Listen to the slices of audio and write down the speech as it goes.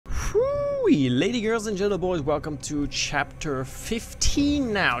Wooey, lady, girls, and gentle boys, welcome to chapter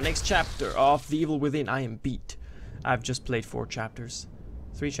 15 now. Next chapter of The Evil Within. I am beat. I've just played 3 chapters,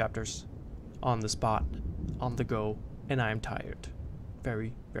 on the spot, on the go, and I am tired.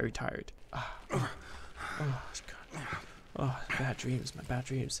 Very, very tired. Oh, God. Oh, bad dreams, man, bad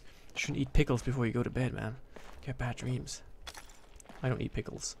dreams. You shouldn't eat pickles before you go to bed, man. Get bad dreams. I don't eat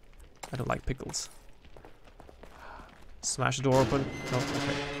pickles. I don't like pickles. Smash the door open. No,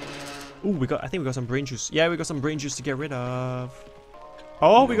 okay. Ooh, I think we got some brain juice. Yeah, we got some brain juice to get rid of.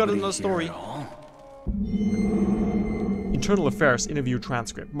 Oh, we got another story. Internal Affairs interview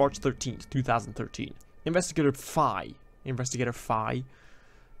transcript, March 13th, 2013. Investigator Phi. Investigator Phi.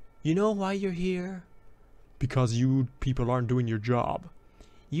 You know why you're here? Because you people aren't doing your job.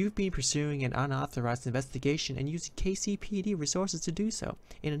 You've been pursuing an unauthorized investigation and using KCPD resources to do so.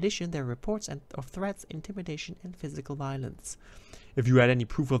 In addition, there are reports of threats, intimidation, and physical violence. If you had any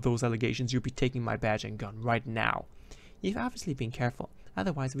proof of those allegations, you'd be taking my badge and gun right now. You've obviously been careful,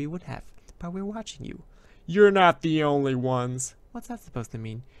 otherwise we would have, but we're watching you. You're not the only ones. What's that supposed to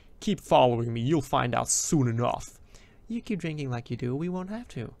mean? Keep following me, you'll find out soon enough. You keep drinking like you do, we won't have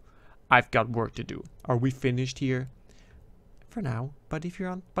to. I've got work to do. Are we finished here? For now, but you're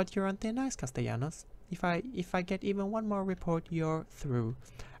on thin ice, Castellanos. If I get even one more report, you're through.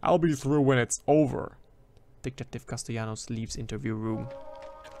 I'll be through when it's over. Detective Castellanos leaves interview room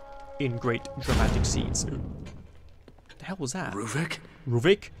in great dramatic scenes. What the hell was that? Ruvik?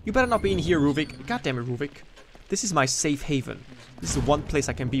 Ruvik? You better not be in here, Ruvik. God damn it, Ruvik. This is my safe haven. This is the one place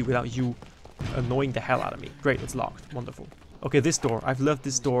I can be without you annoying the hell out of me. Great, it's locked. Wonderful. Okay, this door. I've loved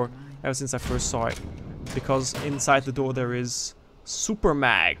this door ever since I first saw it. Because inside the door there is Super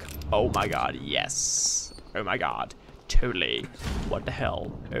Mag. Oh my god, yes. Oh my god. Totally. What the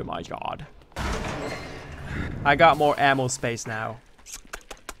hell? Oh my god. I got more ammo space now.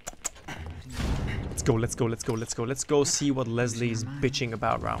 Let's go, let's go, let's go, let's go. Let's go see what Leslie is bitching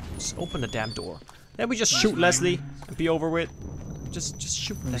about around. Just open the damn door. Then we just shoot Leslie and be over with. Just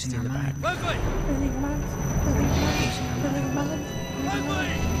shoot Leslie in the back. Leslie!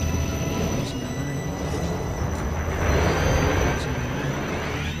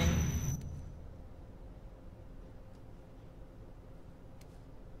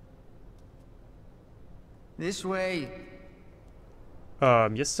 This way.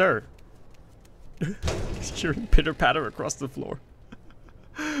 Yes, sir. Hearing pitter patter across the floor.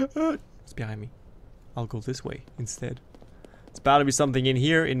 It's behind me. I'll go this way instead. It's bound to be something in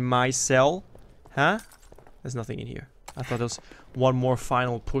here in my cell. Huh? There's nothing in here. I thought there was one more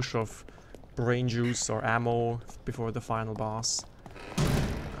final push of brain juice or ammo before the final boss.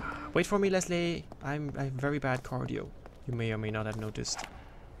 Wait for me, Leslie. I have very bad cardio. You may or may not have noticed.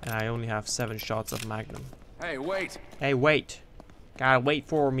 And I only have 7 shots of Magnum. Hey, wait! Hey, wait! Gotta wait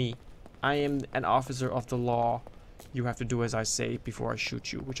for me. I am an officer of the law. You have to do as I say before I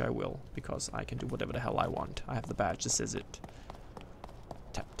shoot you, which I will, because I can do whatever the hell I want. I have the badge that says it.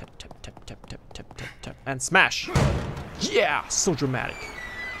 Tap, tap, tap, tap, tap, tap, tap, tap, tap, and smash! Yeah! So dramatic.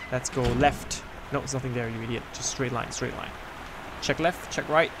 Let's go left. No, there's nothing there, you idiot. Just straight line, straight line. Check left, check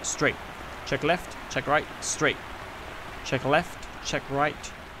right, straight. Check left, check right, straight. Check left, check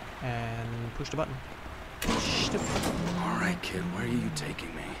right, and push the button. Alright, kid, where are you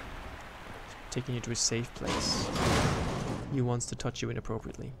taking me? Taking you to a safe place. He wants to touch you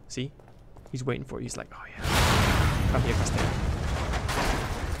inappropriately. See? He's waiting for you. He's like, oh yeah. Come here,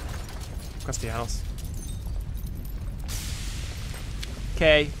 Castellanos.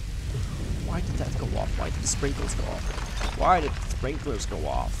 Okay. Why did that go off? Why did the sprinklers go off? Why did the sprinklers go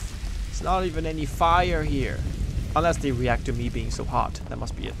off? There's not even any fire here. Unless they react to me being so hot. That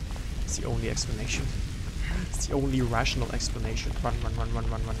must be it. It's the only explanation. It's the only rational explanation. Run, run, run, run,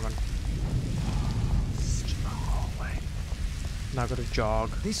 run, run, run. Such a long hallway. Now I gotta jog.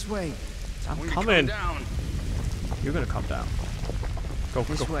 This way. I'm coming. You're gonna come down. Go,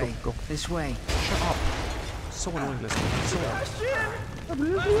 This go, way. go, go. This way. Shut up. So annoying, Leslie. So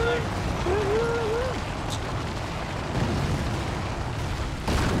annoying.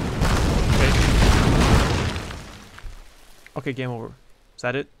 Okay, game over. Is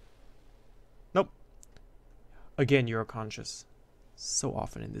that it? Nope. Again, you're conscious. So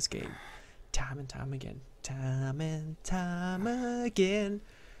often in this game. Time and time again. Time and time again.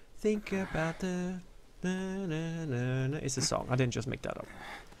 Think about the... Na, na, na, na. It's a song. I didn't just make that up.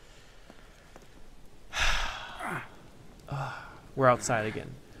 We're outside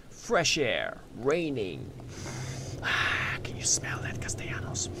again. Fresh air. Raining. Can you smell that,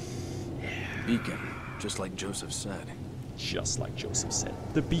 Castellanos? Yeah. Beacon, just like Joseph said. Just like Joseph said.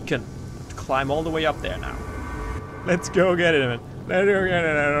 The beacon. Have to climb all the way up there now. Let's go get it, man. We're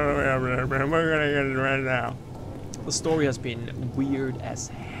gonna get it right now. The story has been weird as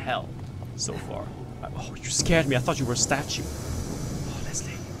hell so far. Oh, you scared me. I thought you were a statue. Oh,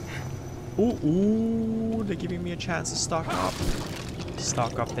 Leslie. Ooh, they're giving me a chance to stock up.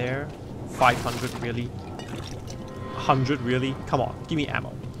 Stock up there. 500, really? 100, really? Come on, give me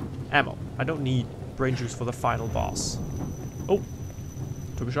ammo. Ammo. I don't need brain juice for the final boss. Oh,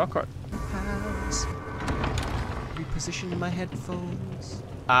 took a shortcut. House. Reposition my headphones.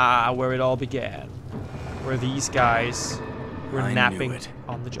 Ah, where it all began. Where these guys were napping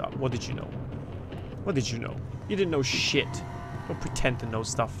on the job. What did you know? What did you know? You didn't know shit. Don't pretend to know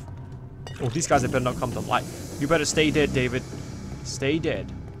stuff. Oh, these guys had better not come to life. You better stay dead, David. Stay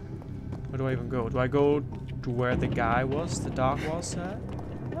dead. Where do I even go? Do I go to where the guy was? The dog was? No?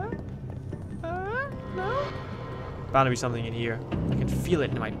 Bound to be something in here. I can feel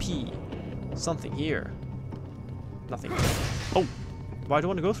it in my pee. Something here. Nothing. Oh! Well, I don't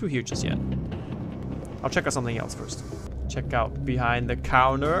want to go through here just yet. I'll check out something else first. Check out behind the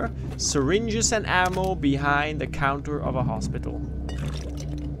counter. Syringes and ammo behind the counter of a hospital.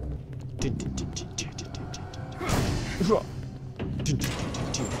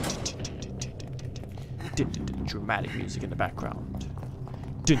 Dramatic music in the background.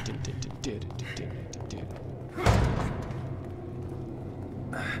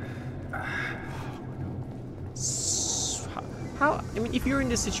 How? I mean, if you're in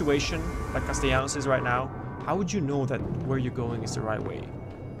this situation, like Castellanos is right now, how would you know that where you're going is the right way?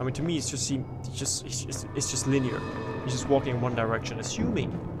 I mean, to me, it's just linear. He's just walking in one direction,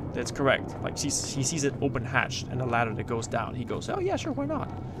 assuming that's correct. Like he sees it open hatched and a ladder that goes down. He goes, oh yeah, sure, why not?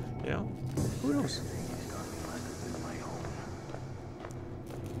 You know, who knows?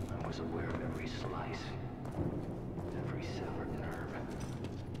 I was aware of every slice, every severed nerve.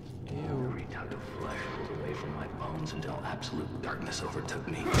 Ew. Every tug of flesh pulled away from my bones until absolute darkness overtook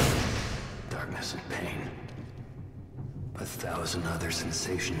me. Darkness and pain. 1,000 other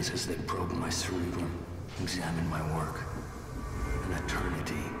sensations as they probed my cerebrum, examined my work. An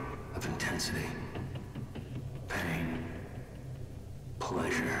eternity of intensity. Pain.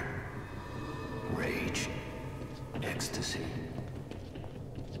 Pleasure. Rage. Ecstasy.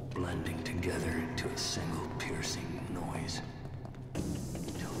 Blending together into a single piercing noise.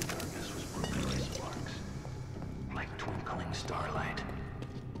 Till the darkness was broken by sparks. Like twinkling starlight.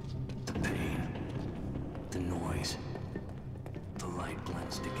 The pain. The noise. The light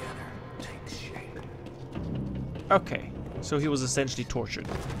blends together, takes shape. Okay, so he was essentially tortured.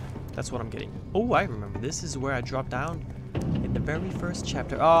 That's what I'm getting. Oh, I remember. This is where I dropped down in the very first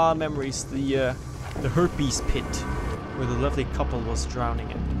chapter. Ah, memories. The herpes pit, where the lovely couple was drowning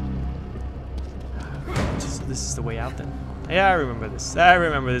in. So this is the way out then. Yeah, I remember this. I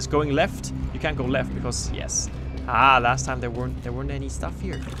remember this. Going left, you can't go left because yes. Ah, last time there weren't any stuff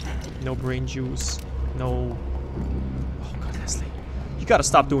here. No brain juice. No. Oh God, Leslie. You gotta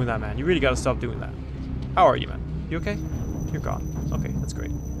stop doing that, man. You really gotta stop doing that. How are you, man? You okay? You're gone. Okay, that's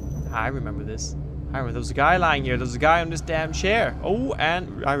great. I remember this. I remember there was a guy lying here. There was a guy on this damn chair. Oh,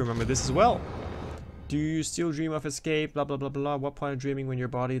 and I remember this as well. Do you still dream of escape? Blah, blah, blah, blah. What point of dreaming when your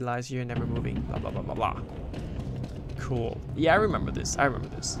body lies here never moving? Blah, blah, blah, blah, blah. Cool. Yeah, I remember this. I remember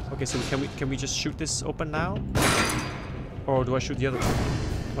this. Okay, so can we just shoot this open now? Or do I shoot the other one?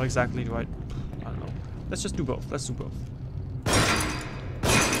 What exactly do I don't know. Let's just do both. Let's do both.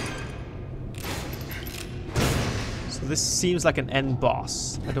 So this seems like an end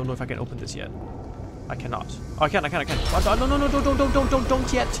boss. I don't know if I can open this yet. I cannot. Oh, I can. Oh, no,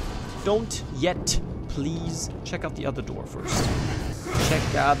 don't yet. Don't yet. Please check out the other door first.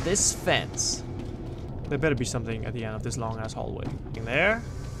 Check out this fence. There better be something at the end of this long ass hallway. In there.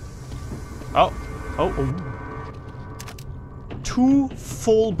 Oh. 2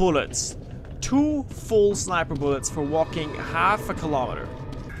 full bullets. 2 full sniper bullets for walking half a kilometer.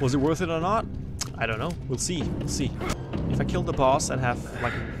 Was it worth it or not? I don't know. We'll see. We'll see. If I killed the boss and have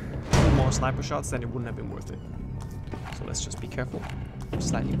like 2 more sniper shots, then it wouldn't have been worth it. So let's just be careful. I'm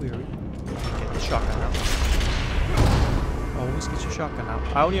slightly weary. Get the shotgun out. Always get your shotgun out.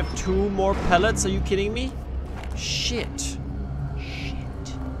 I only have 2 more pellets. Are you kidding me? Shit.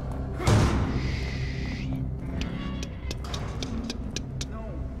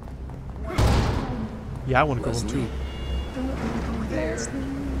 Yeah, I want to go home too.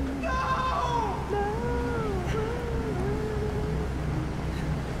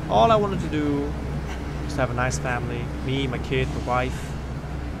 All I wanted to do was have a nice family. Me, my kid, my wife.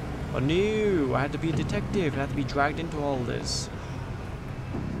 But no, I had to be a detective. I had to be dragged into all this.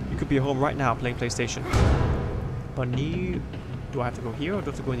 You could be at home right now playing PlayStation. But no. Do I have to go here or do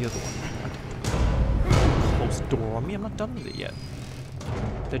I have to go in the other one? close the door on me. I'm not done with it yet.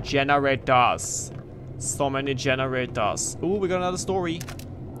 The generators. So many generators. Ooh, we got another story.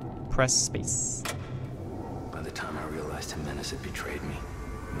 Press space. By the time I realized Jimenez had betrayed me,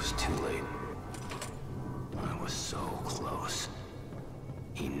 it was too late. I was so close.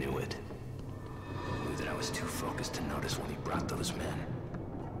 He knew it. Knew that I was too focused to notice when he brought those men.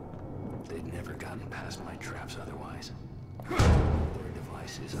 They'd never gotten past my traps otherwise. Their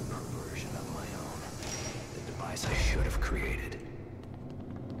device is a perversion of my own. The device I should have created.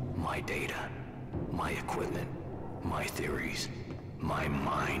 My data, my equipment, my theories, my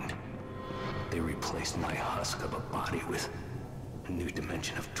mind. They replaced my husk of a body with a new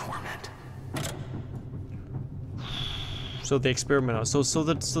dimension of torment. So the experimenter. So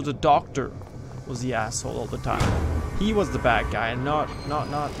the doctor was the asshole all the time. He was the bad guy, and not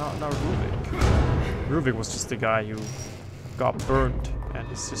Ruvik. Ruvik was just the guy who got burned and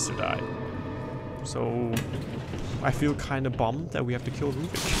his sister died. So I feel kind of bummed that we have to kill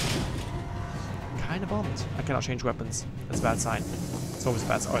Ruvik. Kind of bummed. I cannot change weapons. That's a bad sign. It's always a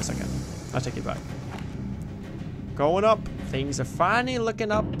bad sign. Oh, a second. I'll take it back. Going up. Things are finally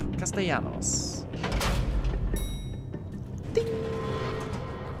looking up. Castellanos. Ding.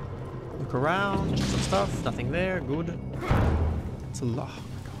 Look around. Check some stuff. Nothing there. Good. It's a lot.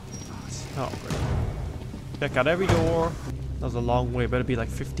 Oh, great. Check out every door. That was a long way. Better be like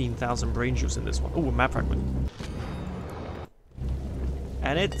 15,000 brain juice in this one. Oh, a map fragment.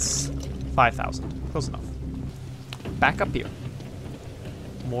 And it's 5,000. Close enough. Back up here.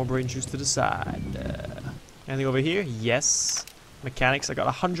 More brain juice to the side. Anything over here? Yes. Mechanics. I got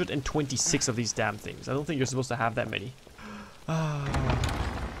 126 of these damn things. I don't think you're supposed to have that many.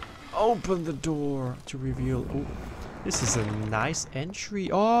 Open the door to reveal. Oh, this is a nice entry.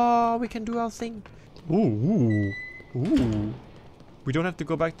 Oh, we can do our thing. Ooh. Ooh. We don't have to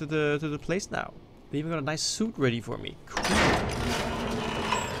go back to the place now. They even got a nice suit ready for me. Cool.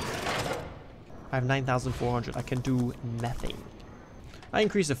 I have 9,400. I can do nothing. I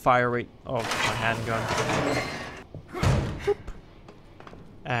increase the fire rate of my handgun. Boop.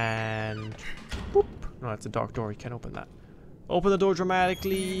 And boop. No, that's a dark door. You can't open that. Open the door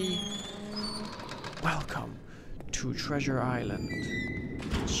dramatically. Welcome to Treasure Island.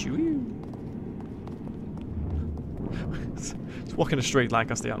 Shoo. It's walking a straight line,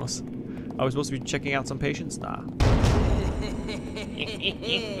 Castellanos. I was supposed to be checking out some patients? Nah.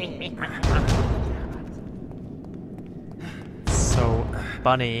 So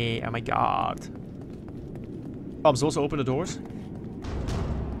funny. Oh my god. Oh, I'm supposed to open the doors?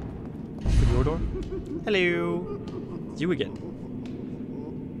 Open your door? Hello. It's you again.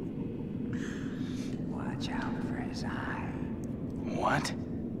 Watch out for his eye. What?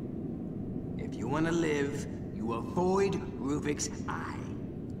 If you want to live, you avoid Ruvik's eye.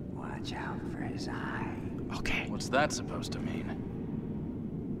 Watch out for his eye. Okay. What's that supposed to mean?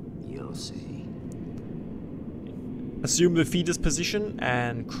 You'll see. Assume the fetus position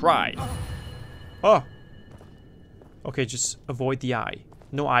and cry. Oh. Okay, just avoid the eye.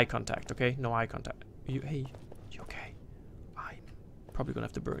 No eye contact, okay? No eye contact. Hey, you okay? I'm probably gonna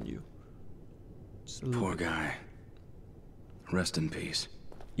have to burn you. Poor guy. Rest in peace.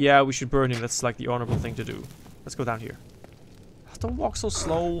 Yeah, we should burn him. That's like the honorable thing to do. Let's go down here. Don't walk so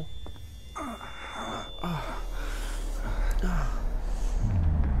slow.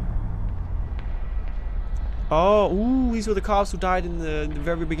 Oh, ooh, these were the cops who died in the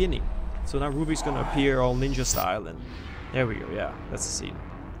very beginning. So now Ruvik's gonna appear all ninja style, and there we go. Yeah, that's the scene.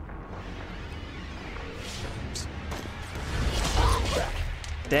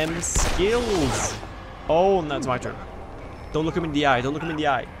 Them skills. Oh, and that's my turn. Don't look him in the eye. Don't look him in the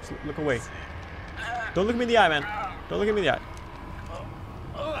eye. Just look away. Don't look him in the eye, man. Don't look him in the eye.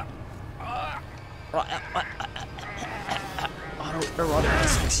 Autoerotic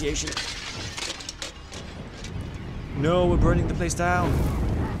asphyxiation. No, we're burning the place down.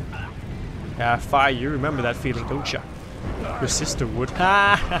 Yeah, fire. You remember that feeling, don't you? Your sister would.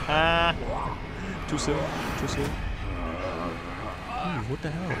 Ha ha ha. Too soon. Too soon. Ooh, what the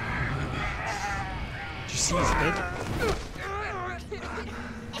hell? Did you see his head?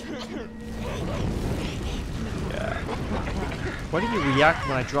 Yeah. Why did you react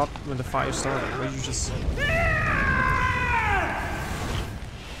when I dropped when the fire started? Why did you just?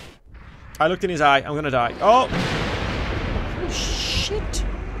 I looked in his eye. I'm gonna die. Oh! Shit!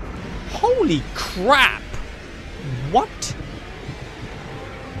 Holy crap! What?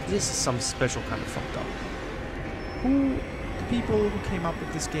 This is some special kind of fucked up. The people who came up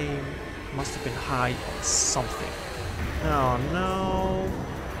with this game must have been high on something. Oh no.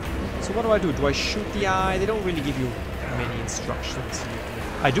 So what do? Do I shoot the eye? They don't really give you many instructions here.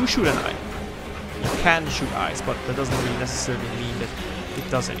 I do shoot an eye. You can shoot eyes, but that doesn't really necessarily mean that it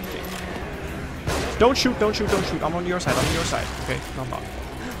does anything. Don't shoot, don't shoot, don't shoot. I'm on your side, I'm on your side. Okay, no, I'm not.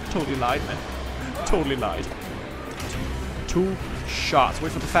 Totally lied, man. Totally lied. 2 shots.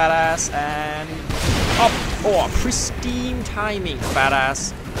 Wait for the fat ass and up. Oh, pristine timing, fat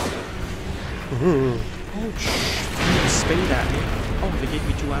ass. Oh, spade at me. Oh, they gave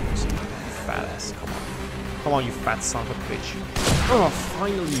me 2 apples. Fat ass, come on. Come on, you fat son of a bitch. Oh,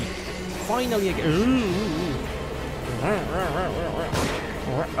 finally. Finally again.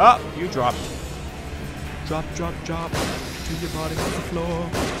 Oh, you dropped. Drop, drop, drop. To your bottom of the floor.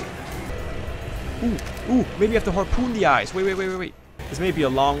 Ooh, maybe I have to harpoon the eyes. Wait. This may be a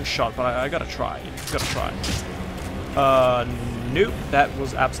long shot, but I gotta try. Gotta try. Nope. That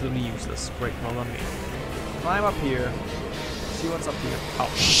was absolutely useless. Great, well done me. Climb up here. See what's up here. Oh,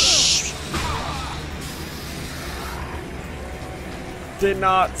 shh. Did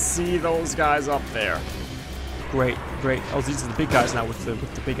not see those guys up there. Great. Oh, these are the big guys now with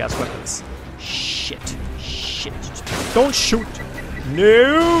the big ass weapons. Shit. Don't shoot.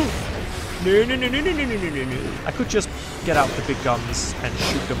 No. I could just get out the big guns and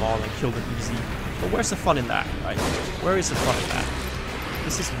shoot them all and kill them easy. But where's the fun in that, right? Where is the fun in that?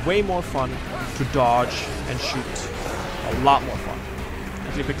 This is way more fun to dodge and shoot. A lot more fun.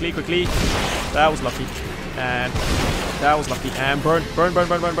 Quickly. That was lucky. And that was lucky. And burn.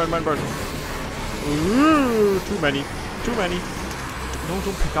 Ooh, too many. No,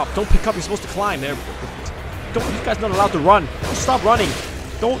 don't pick up. Don't pick up. You're supposed to climb. There we go. You guys not allowed to run. Stop running.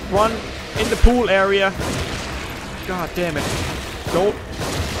 Don't run in the pool area. God damn it. Don't.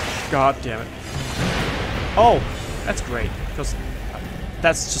 God damn it. Oh, that's great. Because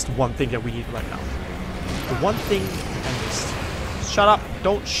that's just one thing that we need right now. The one thing I missed. Shut up.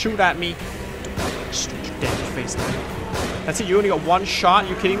 Don't shoot at me. Shoot your damn face there. That's it. You only got 1 shot. Are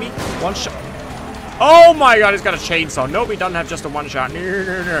you kidding me? 1 shot. Oh my god, he's got a chainsaw. No, he doesn't have just a 1 shot.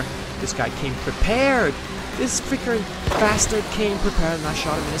 No. This guy came prepared. This freaking bastard came prepared and I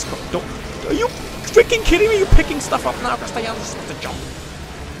shot him in his foot. Don't. Are you freaking kidding me? You picking stuff up now? Castellanos is supposed to jump.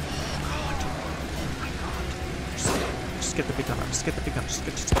 Just get the big gun. Just get the big gun.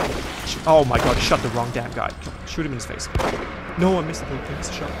 Oh my god, he shot the wrong damn guy. Shoot him in his face. No, I missed the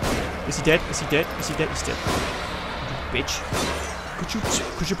shot. Is he dead? Is he dead? He's dead. You bitch.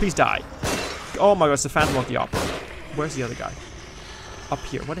 Could you please die? Oh my god, it's the Phantom of the Opera. Where's the other guy? Up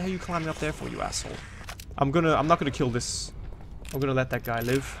here. What the hell are you climbing up there for, you asshole? I'm not gonna kill this. I'm gonna let that guy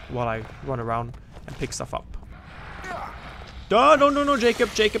live while I run around and pick stuff up. No, Jacob.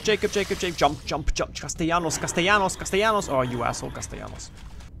 Jump. Castellanos. Oh, you asshole, Castellanos.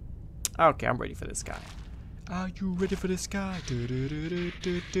 Okay, I'm ready for this guy. Are you ready for this guy? You're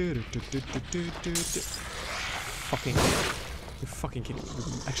fucking kidding me. You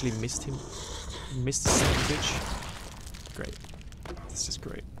actually missed him. You missed the son of a bitch. Great. This is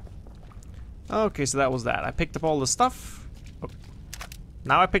great. Okay, so that was that. I picked up all the stuff. Oh.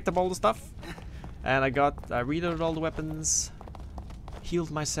 Now I picked up all the stuff. And I reloaded all the weapons.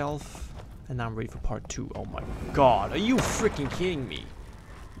 Healed myself. And now I'm ready for part 2. Oh my god. Are you freaking kidding me?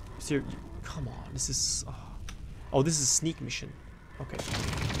 Seriously? Come on. This is... Oh, this is a sneak mission. Okay.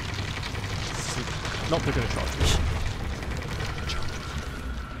 Nope, they're gonna charge me.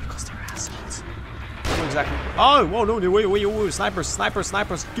 Because they're assholes. Exactly. Oh, whoa, no, wait, snipers.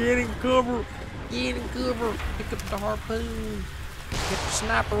 Get in cover. Pick up the harpoon. Get the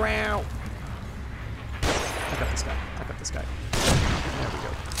sniper out. I got this guy. There we go.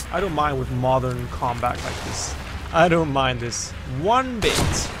 I don't mind with modern combat like this. I don't mind this one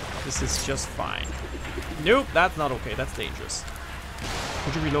bit. This is just fine. Nope, that's not okay. That's dangerous.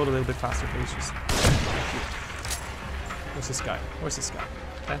 Could you reload a little bit faster, please? Just... Thank you. Where's this guy?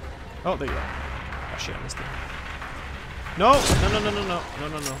 Okay. Oh, there you are. Oh shit, I missed it. No.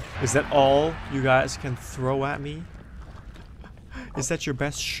 Is that all you guys can throw at me? Is that your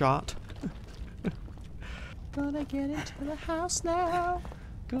best shot? Gonna get into the house now.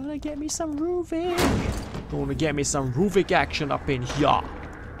 Gonna get me some Ruvik. Gonna get me some Ruvik action up in here.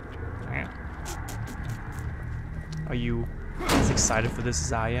 Are you as excited for this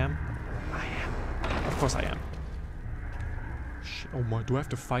as I am? I am. Of course I am. Shit. Oh my, do I have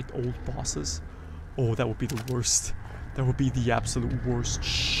to fight old bosses? Oh, that would be the worst. That would be the absolute worst.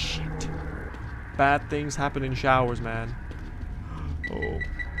 Shit. Bad things happen in showers, man. Oh.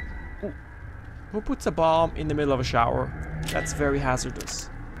 Who puts a bomb in the middle of a shower? That's very hazardous.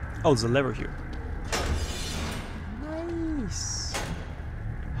 Oh, there's a lever here. Nice.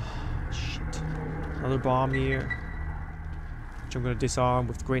 Oh, shit. Another bomb here. Which I'm going to disarm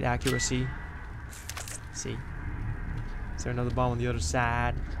with great accuracy. See? Is there another bomb on the other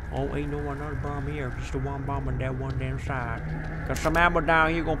side? Oh, ain't no another bomb here. Just the one bomb on that one damn side. Got some ammo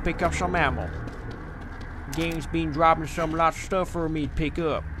down here. Gonna pick up some ammo. Game's been dropping some lots of stuff for me to pick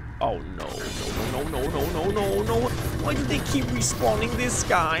up. Oh no, no. Why do they keep respawning this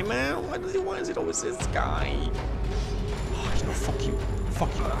guy, man? Why is it always this guy? Oh, you know, fuck you.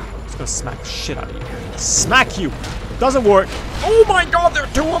 Fuck you. I'm just gonna smack the shit out of you. Smack you! Doesn't work. Oh my god, there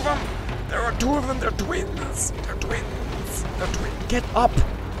are two of them! There are two of them, they're twins. They're twins. They're twins. Get up!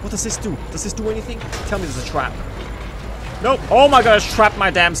 What does this do? Does this do anything? Tell me there's a trap. Nope. Oh my god, I just trapped my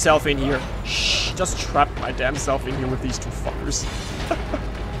damn self in here. Shh, just trapped my damn self in here with these two fuckers.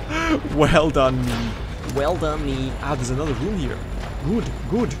 Well done, me. Well done, me. Ah, there's another room here. Good.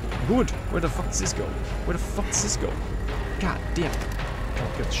 Where the fuck does this go? Where the fuck does this go? God damn it. Oh,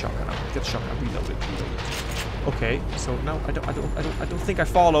 get the shotgun out. Get the shotgun. Reload it. Okay, so now I don't think I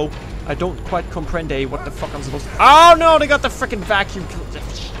follow. I don't quite comprende what the fuck I'm supposed to. Oh no, they got the freaking vacuum.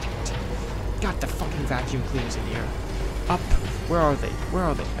 Got the fucking vacuum cleaners in here. Up. Where are they? Where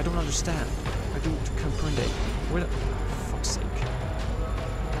are they? I don't understand. I don't comprende. Where the fuck's sake?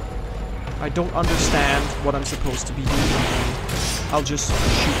 I don't understand what I'm supposed to be doing. I'll just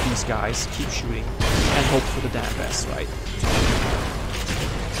shoot these guys, keep shooting, and hope for the damn best, right?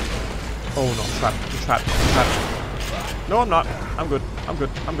 Oh no, trapped. No, I'm not. I'm good.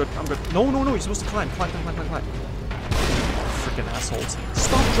 No, you're supposed to climb. Freaking assholes.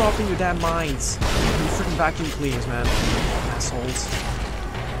 Stop dropping your damn mines. You freaking vacuum cleaners, man. Assholes.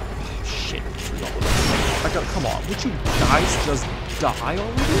 Oh, shit. Come on, would you guys just die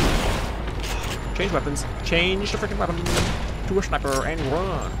already? Change weapons. Change the freaking weapon to a sniper and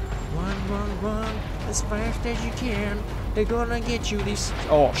run. Run as fast as you can. They're gonna get you these.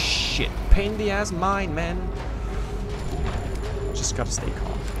 Oh shit. Pain in the ass mine, man. Just gotta stay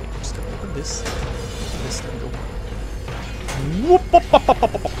calm. Okay, I'm just gonna open this. There we go. Whoop,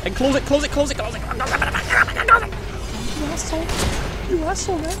 up. And close it. Oh, you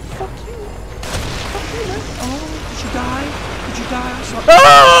asshole, man. Fuck you, man. Oh, did you die? I'm sorry.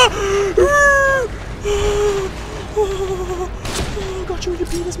 Oh, got you in your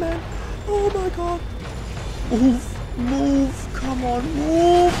penis, man. Oh my god. Move. Come on,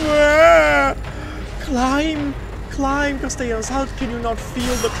 move. Climb, Castellanos. How can you not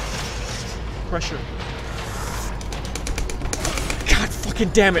feel the pressure? God fucking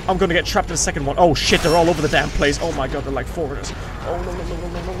damn it. I'm gonna get trapped in the second one. Oh shit, they're all over the damn place. Oh my god, they're like foreigners. Oh no.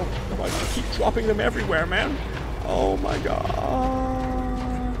 Why do I keep dropping them everywhere, man? Oh my god.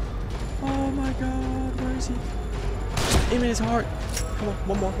 Where is he? Aim in his heart. Come on,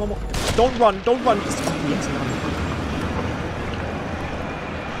 one more. Don't run. Just fucking exit on me.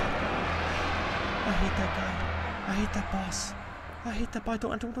 I hate that guy. I hate that boss. I hate that boss.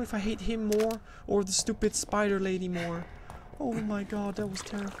 I don't know if I hate him more or the stupid spider lady more. Oh my god, that was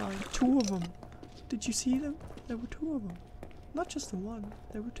terrifying. Two of them. Did you see them? There were two of them. Not just the one.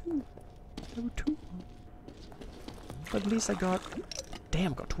 There were two. There were two of them. But at least I got...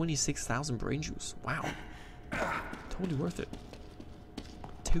 Damn, got 26,000 brain juice. Wow. Totally worth it.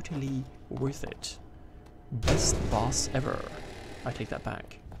 Totally worth it. Best boss ever. I take that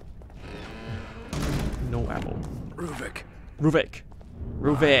back. No ammo. Ruvik. I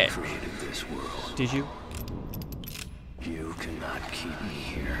created this world. Did you? You cannot keep me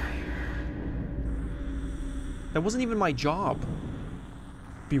here. That wasn't even my job.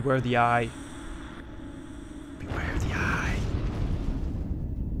 Beware the eye. Beware the eye.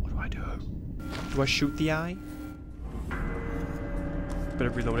 What do I do? Do I shoot the eye? Better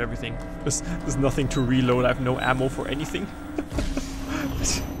reload everything. There's nothing to reload. I have no ammo for anything.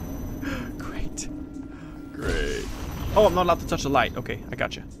 Great. Oh, I'm not allowed to touch the light. Okay, I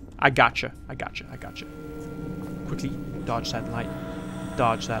gotcha. Quickly dodge that light.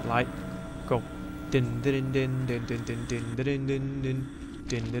 Go. Din.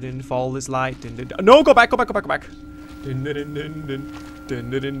 Follow this light. No, go back. Why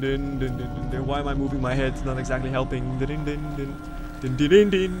am I moving my head? It's not exactly helping.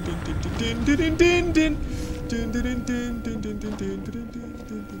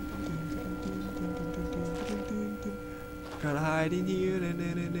 Gotta hide in here.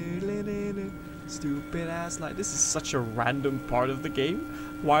 Stupid ass light. This is such a random part of the game.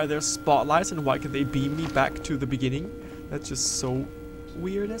 Why are there spotlights and why can they beam me back to the beginning? That's just so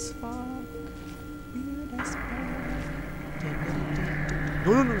weird as fuck. No.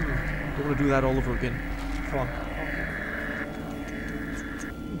 Don't want to do that all over again. Come on.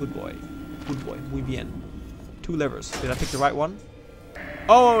 Good boy. Muy bien. 2 levers. Did I pick the right one?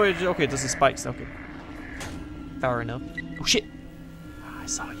 Oh, okay. This is spikes. Okay. Fair enough. Oh shit! I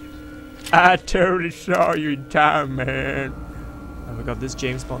saw you. I totally saw you in time, man. And we got this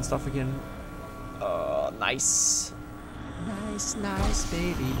James Bond stuff again. Nice. Nice, nice,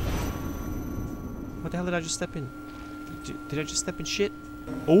 baby. What the hell did I just step in? Did I just step in shit?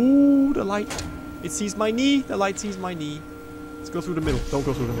 Oh, the light. It sees my knee. The light sees my knee. Let's go through the middle. Don't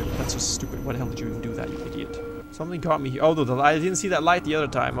go through the middle. That's just stupid. Why the hell did you even do that, you idiot? Something got me here. Oh, no, I didn't see that light the other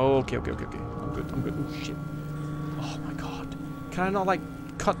time. Oh, okay. I'm good. I'm good. Oh, shit. Oh, my God. Can I not, like,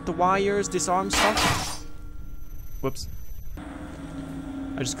 cut the wires, disarm stuff? Whoops.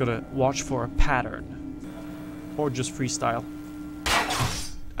 I just gotta watch for a pattern. Or just freestyle.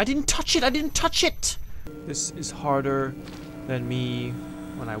 I didn't touch it! This is harder than me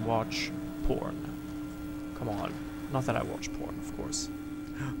when I watch porn. Come on. Not that I watch porn, of course.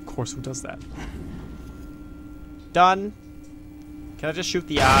 Of course, who does that? Done. Can I just shoot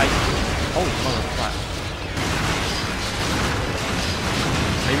the eye? Oh, crap.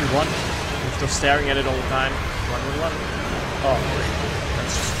 Maybe one. If they're staring at it all the time. Run. Oh, great.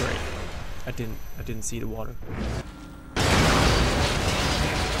 That's just great. I didn't see the water.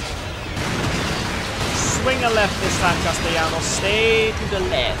 Swing a left this time, Castellanos. Stay to the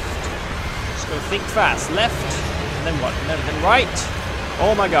left. Just go think fast. Left, and then what? And then right.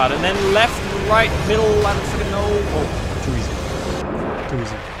 Oh my god. And then left, right, middle, I don't freaking know. Oh, too easy. Too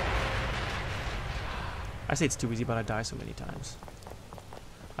easy. I say it's too easy, but I die so many times.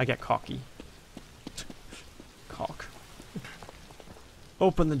 I get cocky. Cock.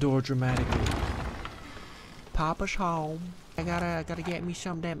 Open the door dramatically. Papa's home. I gotta get me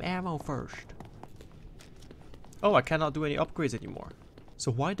some damn ammo first. Oh, I cannot do any upgrades anymore.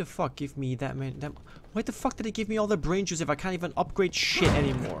 So why the fuck give me that many? Why the fuck did it give me all the brain juice if I can't even upgrade shit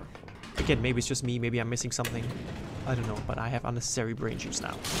anymore? Again, maybe it's just me. Maybe I'm missing something. I don't know, but I have unnecessary brain juice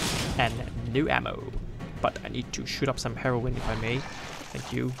now. And new ammo. But I need to shoot up some heroin if I may.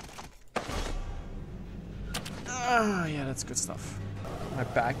 Thank you. Ah, yeah, that's good stuff. My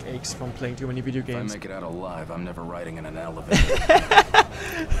back aches from playing too many video games. If I make it out alive, I'm never riding in an elevator.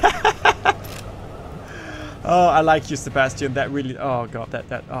 Oh, I like you, Sebastian. That really... Oh, God.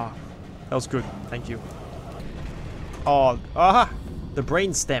 That was good. Thank you. Oh, aha! The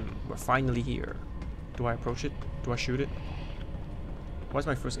brain stem. We're finally here. Do I approach it? Do I shoot it? Why's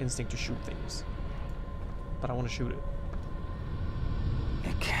my first instinct to shoot things? But I want to shoot it.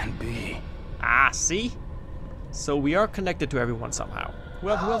 It can't be. Ah, see? So we are connected to everyone somehow.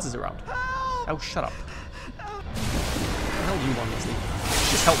 Well, who else is around? Oh, shut up. What the hell do you want, Leslie?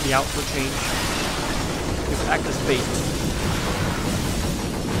 Just help me out for a change. You can act as bait.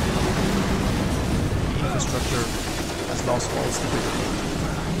 The infrastructure has lost all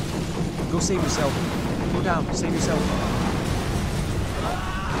stability. Go save yourself. Go down, save yourself.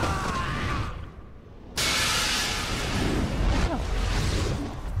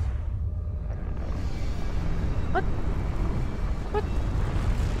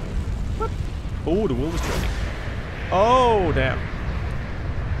 Oh, the wolf is turning. Oh, damn.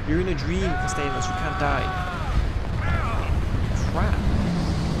 You're in a dream, Castellanos. You can't die. Crap.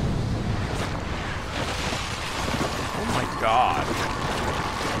 Oh my god.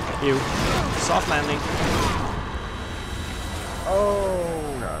 Ew. Soft landing.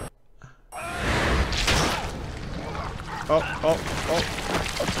 Oh, god. Oh.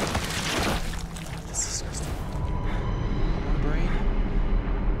 This is disgusting. My brain.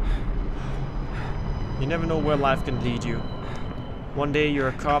 You never know where life can lead you. One day you're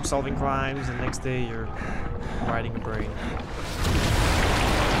a cop solving crimes, and next day you're riding a brain.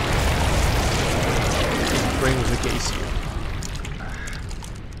 Brain was against you.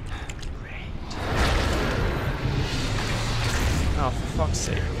 Great. Oh, for fuck's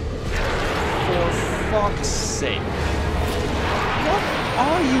sake. For fuck's sake. What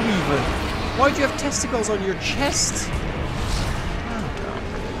are you even? Why do you have testicles on your chest?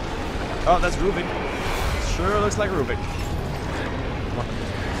 Oh, that's Ruvik. Sure looks like Ruvik.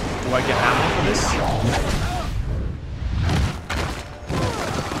 Do I get ammo for this?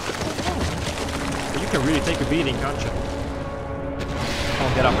 But you can really take a beating, can't you? Oh,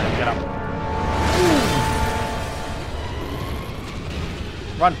 get up, man, get up.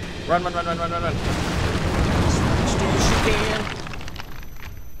 Run! Run! As fast as you can.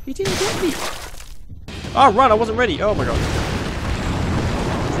 He didn't get me. Oh, run! I wasn't ready. Oh my god.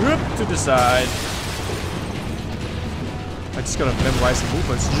 Drip to the side. I just gotta memorize the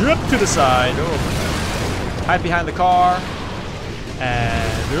movements. Drip to the side. Oh my god. Hide behind the car.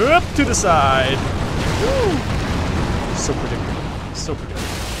 And drip to the side. Woo. So predictable. So predictable.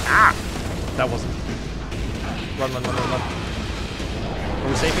 Ah! That wasn't. Run. Are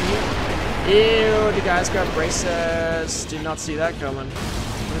we safe in here? Ew, the guy's got braces. Did not see that coming.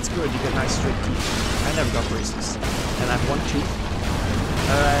 That's good. You get nice straight teeth. I never got braces. And I have one tooth.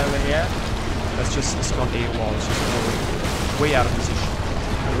 over here. Let's just on A wall. It's just way out of position.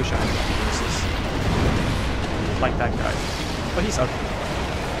 I wish I had this. Like that guy. But he's ugly.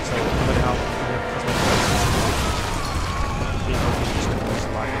 So no matter how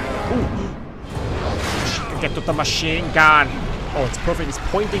get to the machine gun. Oh, it's perfect. It's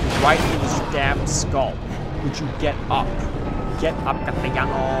pointing right in his damn skull. Would you get up? Get up, get the gun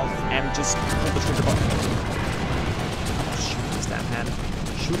off, and just pull the trigger button. Shoot his damn hand.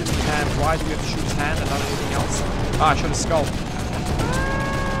 Shoot his hand. Why do we have to shoot his hand and not anything else? Ah, shoot his skull.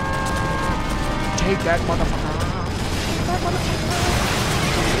 Take that motherfucker.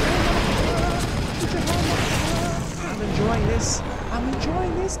 I'm enjoying this. I'm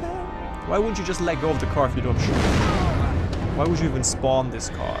enjoying this now. Why wouldn't you just let go of the car if you don't shoot it? Why would you even spawn this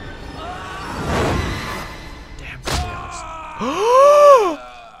car? Damn chaos.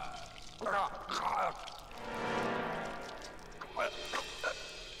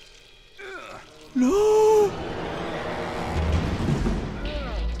 No!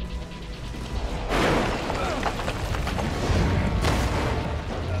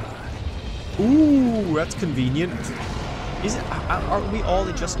 Ooh, that's convenient. Is it? Are we all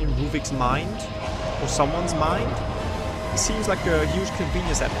just in Ruvik's mind? Or someone's mind? It seems like a huge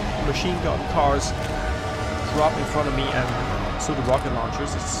convenience that machine gun cars drop in front of me and so do rocket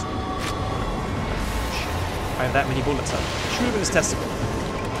launchers. It's... I have that many bullets up. Shoot him in his testicle.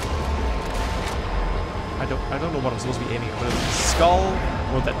 I don't know what I'm supposed to be aiming at. Whether it's the skull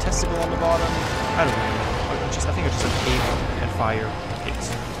or that testicle on the bottom. I don't know. I think I just have to aim and fire it.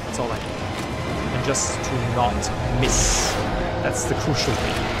 That's all I need. And just to not miss. That's the crucial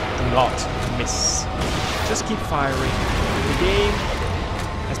thing. Do not miss. Just keep firing. The game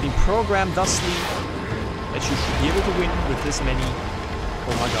has been programmed thusly that you should be able to win with this many,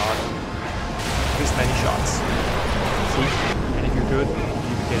 oh my god, this many shots. See? And if you're good, you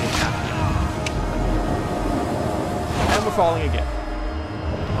can get in happy. And we're falling again.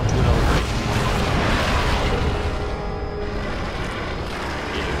 Onto another break.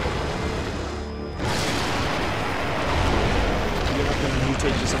 You're not going to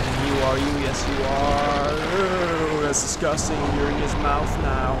mutate to something new, are you? Yes, you are. Oh, that's disgusting. You're in his mouth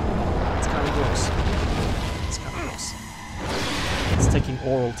now. It's kind of gross. It's kind of gross. It's taking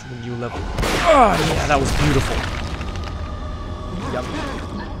oral to a new level. Oh, yeah, that was beautiful. Yep.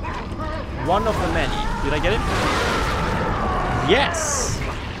 One of the many. Did I get it? Yes!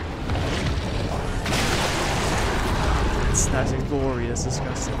 It's nice and gory. That's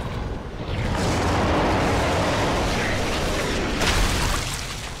disgusting.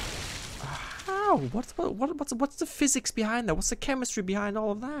 How? What's the physics behind that? What's the chemistry behind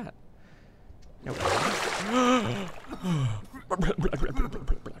all of that? No.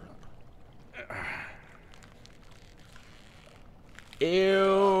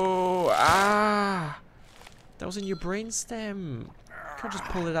 Ew! Ah! That was in your brainstem. You can't just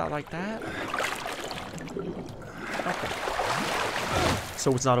pull it out like that. Okay.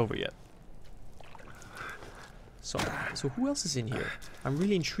 So it's not over yet. So who else is in here? I'm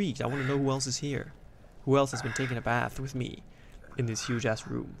really intrigued. I want to know who else is here. Who else has been taking a bath with me in this huge ass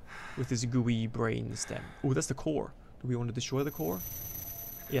room with this gooey brain stem? Oh, that's the core. Do we want to destroy the core?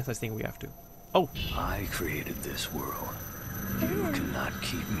 Yes, I think we have to. Oh! I created this world. You cannot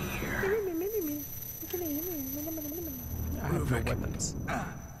keep me here. I have no weapons.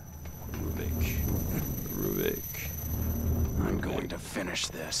 Ruvik. I'm going to finish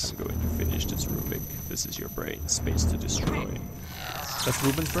this. I'm going to finish this, Ruvik. This is your brain. Space to destroy. That's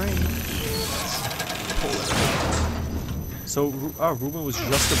Ruben's brain. Pull it out. So, Ruben was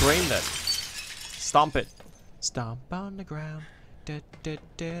just a brain then. Stomp it. Stomp on the ground.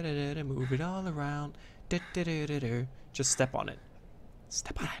 Move it all around. Just step on it.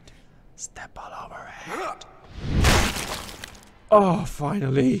 Step on it. Step all over it. Oh,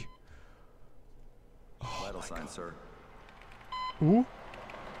 finally. Vital sign, sir. Ooh.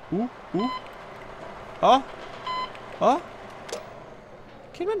 Ooh. Ooh. Huh? Huh?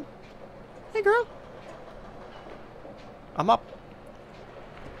 Kidman? Hey, girl. I'm up.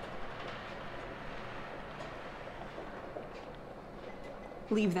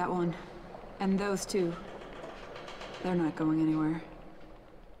 Leave that one. And those two. They're not going anywhere.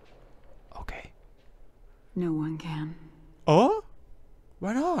 Okay. No one can. Oh?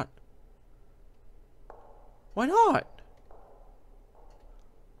 Why not? Why not?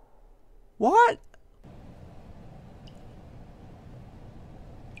 What?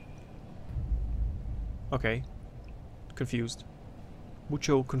 Okay. Confused.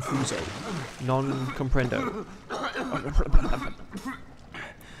 Mucho confuso. Non comprendo.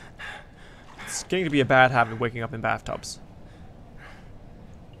 It's getting to be a bad habit waking up in bathtubs.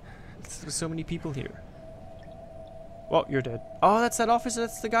 There's so many people here. Well, you're dead. Oh, that's that officer.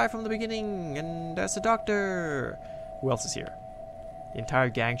 That's the guy from the beginning. And that's the doctor. Who else is here? The entire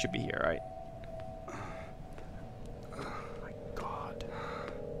gang should be here, right? Oh my god.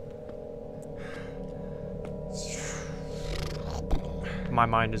 My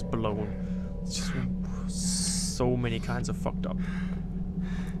mind is blown. It's just so many kinds of fucked up.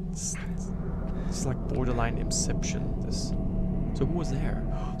 It's like borderline Inception. This. So who was there?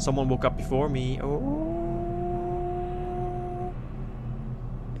 Someone woke up before me. Oh.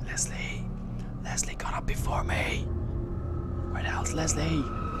 Leslie. Leslie got up before me. Where the hell's Leslie?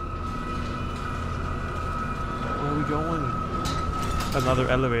 Where are we going? Another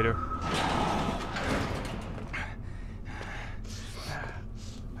elevator.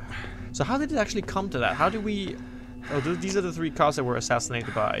 So how did it actually come to that? How do we... Oh, these are the 3 cops that were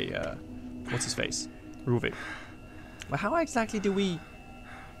assassinated by... what's his face? Ruvik. But how exactly do we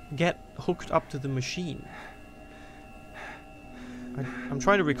get hooked up to the machine? I'm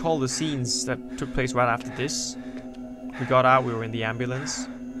trying to recall the scenes that took place right after this. We got out, we were in the ambulance.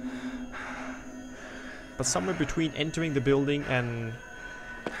 But somewhere between entering the building and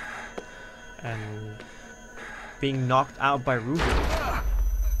being knocked out by Ruvik.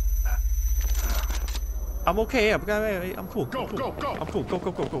 I'm okay, I'm cool. Go, go, go! I'm cool,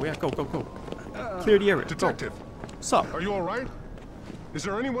 go. Yeah, go. Clear the area. Detective. Go. What's up? Are you alright? Is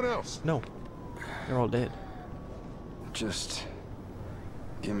there anyone else? No. They're all dead. Just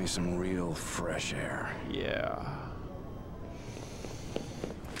give me some real fresh air. Yeah.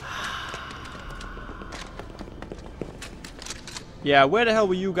 Yeah, where the hell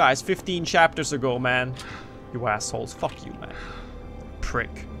were you guys 15 chapters ago, man? You assholes. Fuck you, man.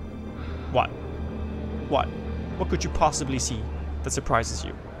 Prick. What? What? What could you possibly see that surprises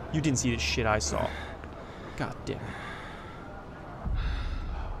you? You didn't see the shit I saw. God damn it.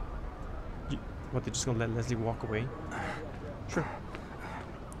 What, they're just gonna let Leslie walk away? Sure.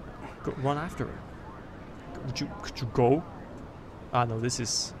 Go, run after her. Could you go? Ah no, this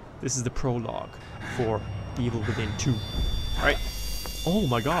is the prologue for The Evil Within 2. Alright. Oh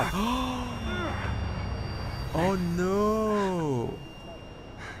my god. Oh no.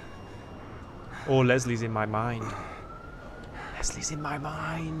 Oh, Leslie's in my mind. Leslie's in my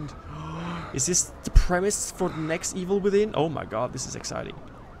mind. Is this the premise for the next Evil Within? Oh my god, this is exciting.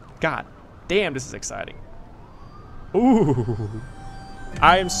 God damn, this is exciting. Ooh.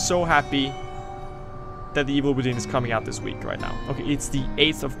 I am so happy that The Evil Within is coming out this week right now. Okay, it's the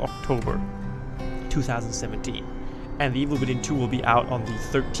 8th of October, 2017. And The Evil Within 2 will be out on the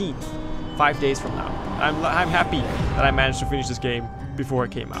 13th, 5 days from now. I'm happy that I managed to finish this game before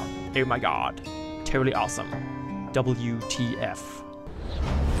it came out. Oh my god. Totally awesome. WTF.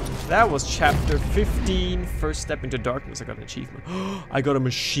 That was chapter 15, First Step into Darkness. I got an achievement. I got a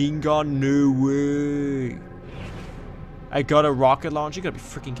machine gun? No way. I got a rocket launcher? You gotta be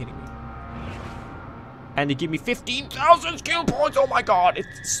freaking kidding me. And they give me 15,000 skill points. Oh my god.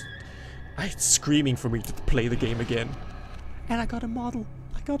 It's screaming for me to play the game again. And I got a model.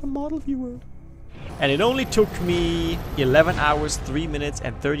 I got a model viewer. And it only took me 11 hours, 3 minutes,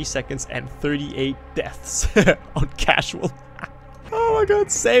 and 30 seconds, and 38 deaths on casual. Oh my god,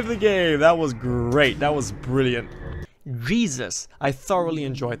 save the game. That was great. That was brilliant. Jesus, I thoroughly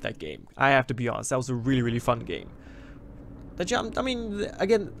enjoyed that game. I have to be honest, that was a really, really fun game. The jump, I mean,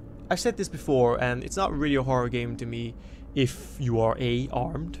 again, I've said this before, and it's not really a horror game to me if you are A,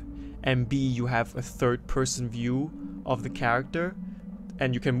 armed, and B, you have a third-person view of the character,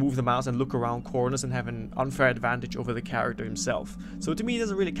 and you can move the mouse and look around corners and have an unfair advantage over the character himself. So to me, it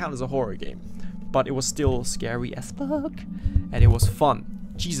doesn't really count as a horror game. But it was still scary as fuck, and it was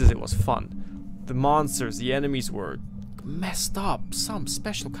fun. Jesus, it was fun. The monsters, the enemies were messed up. Some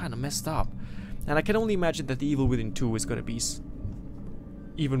special kind of messed up. And I can only imagine that The Evil Within 2 is gonna be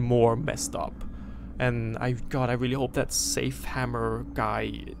even more messed up. And God, I really hope that Safe Hammer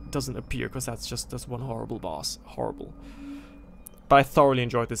guy doesn't appear, because that's one horrible boss. Horrible. But I thoroughly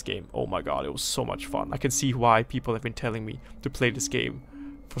enjoyed this game. Oh my god, it was so much fun. I can see why people have been telling me to play this game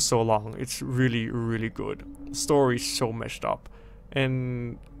for so long. It's really, really good. The story is so messed up.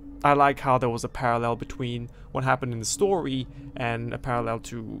 And I like how there was a parallel between what happened in the story and a parallel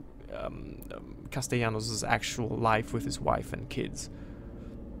to Castellanos' actual life with his wife and kid.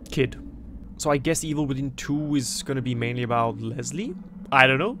 So I guess Evil Within 2 is gonna be mainly about Leslie? I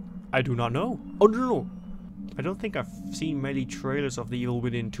don't know. I do not know. Oh no. I don't think I've seen many trailers of The Evil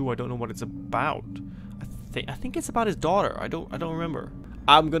Within 2. I don't know what it's about. I think it's about his daughter. I don't remember.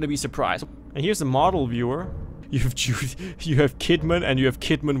 I'm gonna be surprised. And here's the model viewer. You have Kidman and you have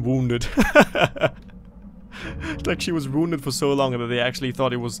Kidman wounded. Like she was wounded for so long that they actually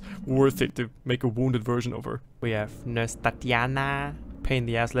thought it was worth it to make a wounded version of her. We have Nurse Tatiana, pain in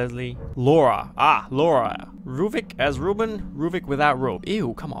the ass Leslie, Laura, Laura, Ruvik as Ruben, Ruvik without robe.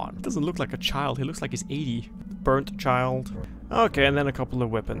 Ew, come on. He doesn't look like a child, he looks like he's 80. Burnt child. Okay, and then a couple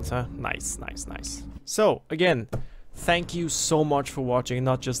of weapons, huh? Nice, nice, nice. So, again, thank you so much for watching,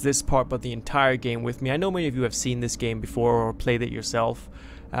 not just this part, but the entire game with me. I know many of you have seen this game before or played it yourself,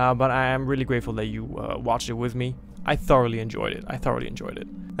 but I am really grateful that you watched it with me. I thoroughly enjoyed it.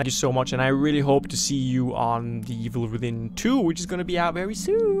 Thank you so much, and I really hope to see you on The Evil Within 2, which is going to be out very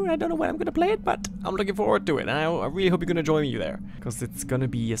soon. I don't know when I'm going to play it, but I'm looking forward to it, and I really hope you're going to join me there, because it's going to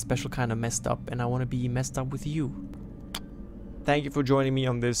be a special kind of messed up, and I want to be messed up with you. Thank you for joining me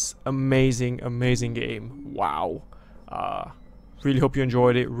on this amazing, amazing game. Wow. Really hope you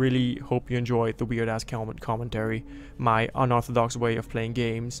enjoyed it. Really hope you enjoyed the weird-ass commentary, my unorthodox way of playing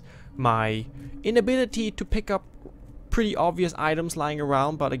games, my inability to pick up pretty obvious items lying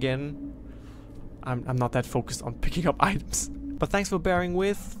around, but again, I'm not that focused on picking up items. But thanks for bearing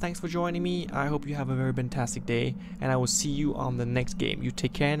with, thanks for joining me. I hope you have a very fantastic day, and I will see you on the next game. You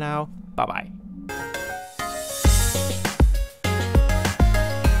take care now. Bye-bye.